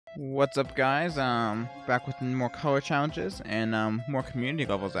What's up, guys? Back with more color challenges and more community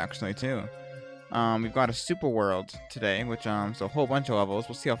levels actually too. We've got a super world today, which so a whole bunch of levels.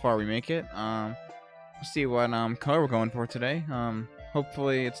 We'll see how far we make it. We'll see what color we're going for today.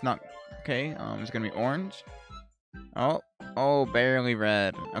 Hopefully it's not okay. It's gonna be orange. Oh, barely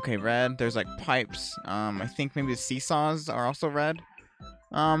red. Okay, red. There's like pipes. I think maybe the seesaws are also red.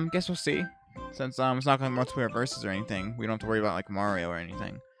 Guess we'll see. Since it's not gonna be multiplayer versus or anything, we don't have to worry about like Mario or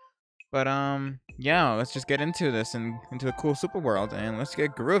anything. But yeah, let's just get into this and into a cool super world and let's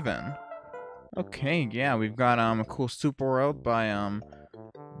get grooving. Okay, yeah, we've got a cool super world by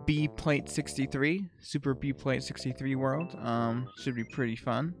B Plate 63, Super B Plate 63 world. Should be pretty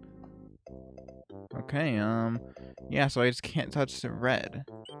fun. Okay, yeah, so I just can't touch the red.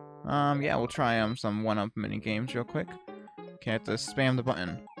 Yeah, we'll try some one-up mini games real quick. Okay, I have to spam the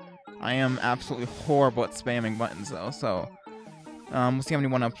button. I am absolutely horrible at spamming buttons though, so we'll see how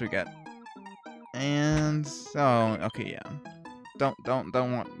many one-ups we get. And oh, okay, yeah. Don't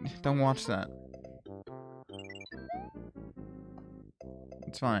watch that.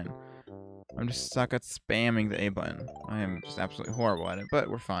 It's fine. I'm just stuck at spamming the A button. I am just absolutely horrible at it, but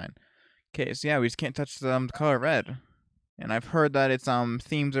we're fine. Okay, so yeah, we just can't touch the color red. And I've heard that it's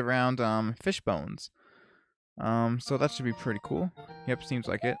themes around fish bones. So that should be pretty cool. Yep, seems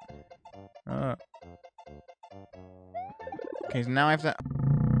like it. Okay, so now I have to.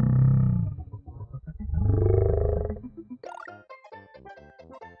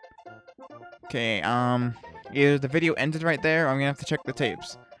 Okay, either the video ended right there, or I'm gonna have to check the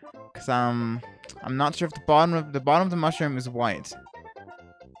tapes, cause I'm not sure if the bottom of the mushroom is white.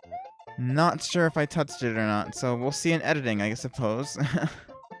 Not sure if I touched it or not, so we'll see in editing, I suppose.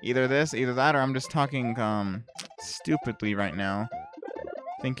 Either this, either that, or I'm just talking stupidly right now,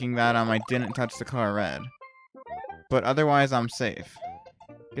 thinking that I didn't touch the color red. But otherwise, I'm safe.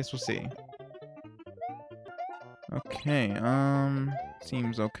 Guess we'll see. Okay,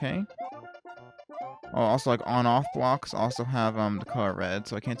 seems okay. Oh, also like on-off blocks also have the color red,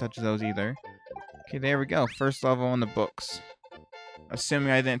 so I can't touch those either. Okay, there we go. First level in the books.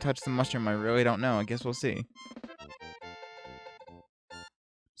 Assuming I didn't touch the mushroom, I really don't know. I guess we'll see.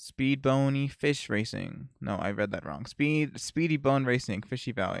 Speed Boney Fish Racing. No, I read that wrong. Speedy Bone Racing,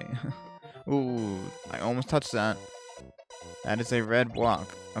 Fishy Valley. Ooh, I almost touched that. That is a red block.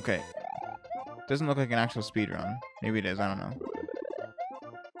 Okay. Doesn't look like an actual speed run. Maybe it is, I don't know.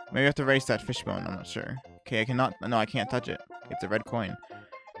 Maybe I have to race that fishbone, I'm not sure. Okay, I cannot. No, I can't touch it. It's a red coin.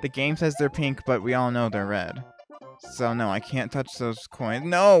 The game says they're pink, but we all know they're red. So no, I can't touch those coins.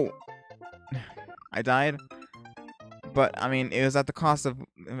 No! I died. But, I mean, it was at the cost of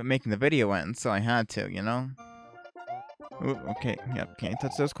making the video end, so I had to, you know? Ooh, okay, yep, can't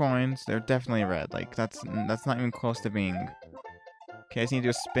touch those coins. They're definitely red. Like, that's not even close to being... Okay, I just need to do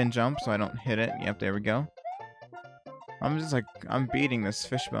a spin jump so I don't hit it. Yep, there we go. I'm just like, I'm beating this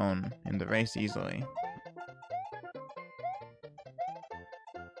fishbone in the race easily.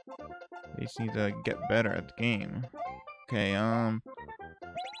 They just need to get better at the game. Okay,